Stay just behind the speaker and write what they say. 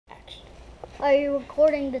Are you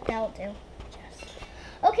recording this out too? Yes.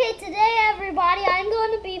 Okay, today everybody, I'm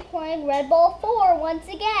going to be playing Red Ball 4 once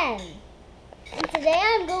again. And today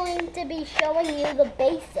I'm going to be showing you the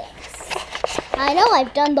basics. I know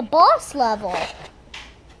I've done the boss level.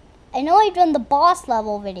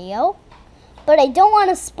 Video, but I don't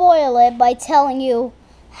want to spoil it by telling you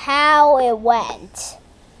how it went.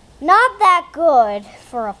 Not that good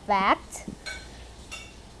for a fact.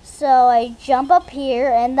 So I jump up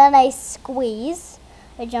here and then I squeeze.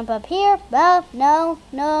 I jump up here. No.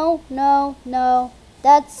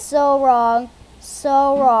 That's so wrong.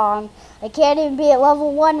 So wrong. I can't even be at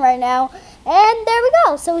level 1 right now. And there we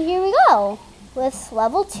go. So here we go with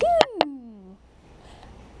level 2.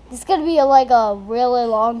 This is going to be like a really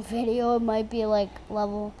long video. It might be like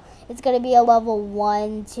it's going to be a level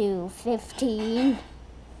 1 to 15.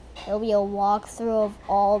 It'll be a walkthrough of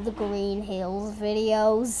all the Green Hills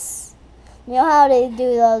videos. You know how they do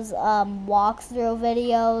those walkthrough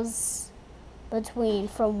videos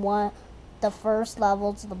from the first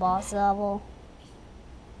level to the boss level?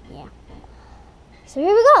 Yeah. So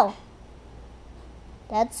here we go.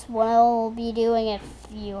 That's what I'll be doing if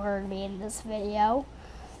you heard me in this video.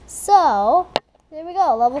 So, there we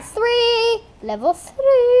go. Level 3, level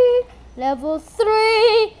 3, level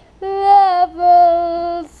 3.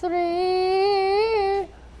 Level 3. Wait a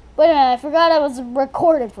minute, I forgot I was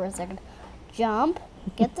recording for a second. Jump,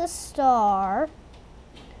 get the star.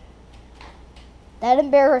 That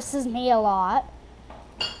embarrasses me a lot.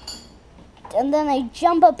 And then I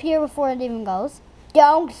jump up here before it even goes.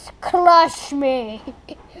 Don't crush me.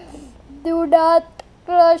 Do not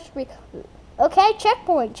crush me. Okay,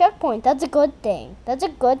 checkpoint. That's a good thing. But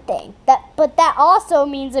that also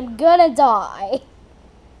means I'm gonna die.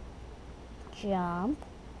 Jump.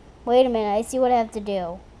 Wait a minute, I see what I have to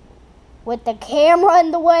do. With the camera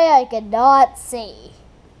in the way, I cannot see.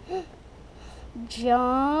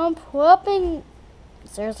 Jump. Whooping.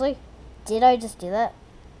 Seriously? Did I just do that?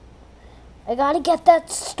 I gotta get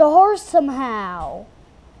that star somehow.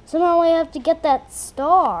 Somehow I have to get that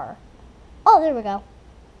star. Oh, there we go.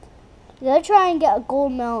 I gotta try and get a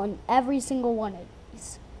gold medal in every single one of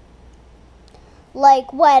these.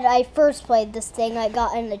 Like when I first played this thing, I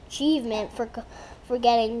got an achievement for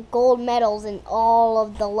getting gold medals in all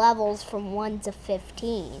of the levels from 1 to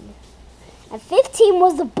 15. And 15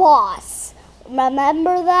 was the boss.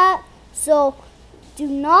 Remember that? So do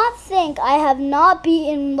not think I have not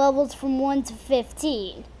beaten levels from 1 to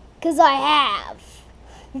 15. Because I have.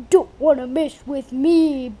 You don't want to mess with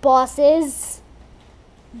me, bosses.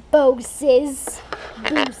 Bosses.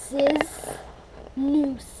 Booses.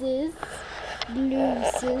 Nooses.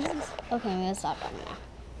 Okay, I'm gonna stop right now.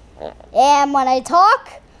 And when I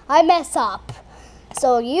talk, I mess up.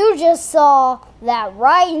 So you just saw that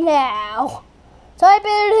right now. Type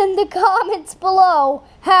it in the comments below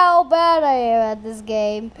how bad I am at this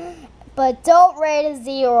game. But don't rate a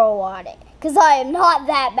 0 on it. Because I am not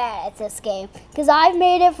that bad at this game. Because I've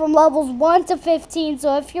made it from levels 1 to 15.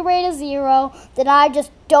 So if you rate a 0, then I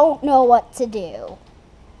just don't know what to do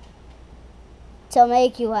to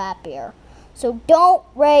make you happier. So don't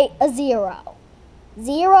rate a 0.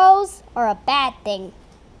 Zeros are a bad thing.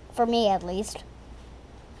 For me, at least.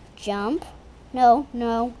 Jump. No.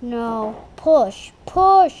 Push.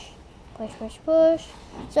 Push.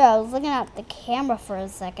 Sorry, I was looking at the camera for a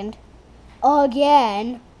second.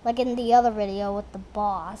 Again. Like in the other video with the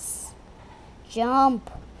boss.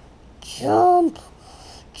 Jump. There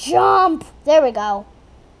we go.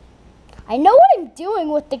 I know what I'm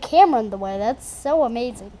doing with the camera in the way. That's so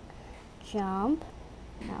amazing. Jump.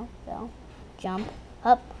 No. Jump.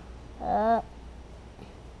 Up.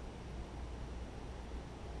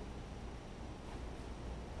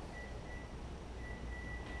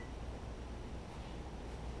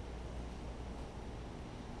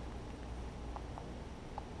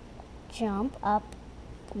 Jump up.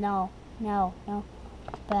 No.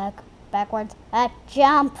 Backwards.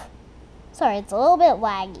 Jump. Sorry, it's a little bit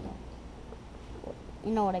laggy.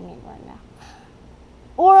 You know what I mean right now.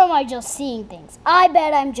 Or am I just seeing things? I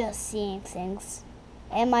bet I'm just seeing things.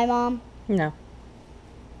 Am I, Mom? No.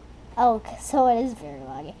 Oh, so it is very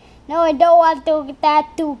laggy. No, I don't want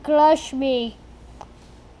that to crush me.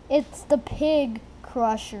 It's the pig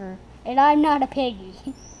crusher. And I'm not a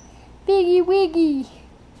piggy. Piggy wiggy.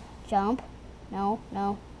 Jump. No.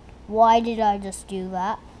 Why did I just do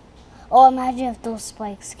that? Oh, imagine if those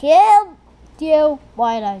spikes killed you.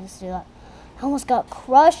 Why did I just do that? I almost got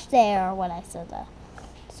crushed there when I said that.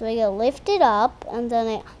 So I gotta lift it up, and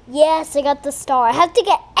then yes, I got the star. I have to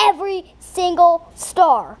get every single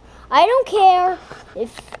star. I don't care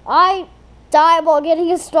if I die while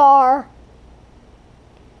getting a star.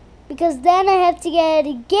 because then I have to get it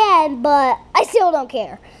again, but I still don't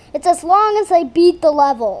care. It's as long as I beat the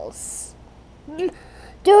levels. Do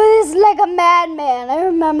this like a madman. I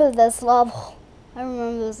remember this level. I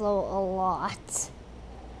remember this level a lot.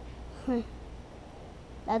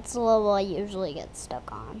 That's the level I usually get stuck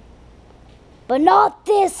on. But not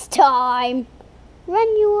this time.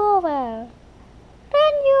 Run you over.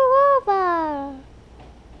 Run you over.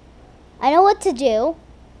 I know what to do.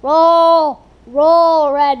 Roll.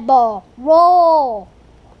 Roll, Red Bull. Roll.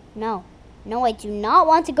 No. No, I do not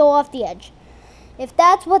want to go off the edge. If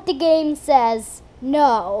that's what the game says,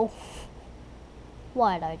 no.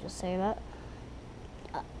 Why did I just say that?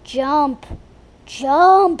 Jump.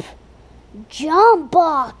 Jump. Jump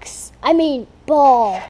box. I mean, ball.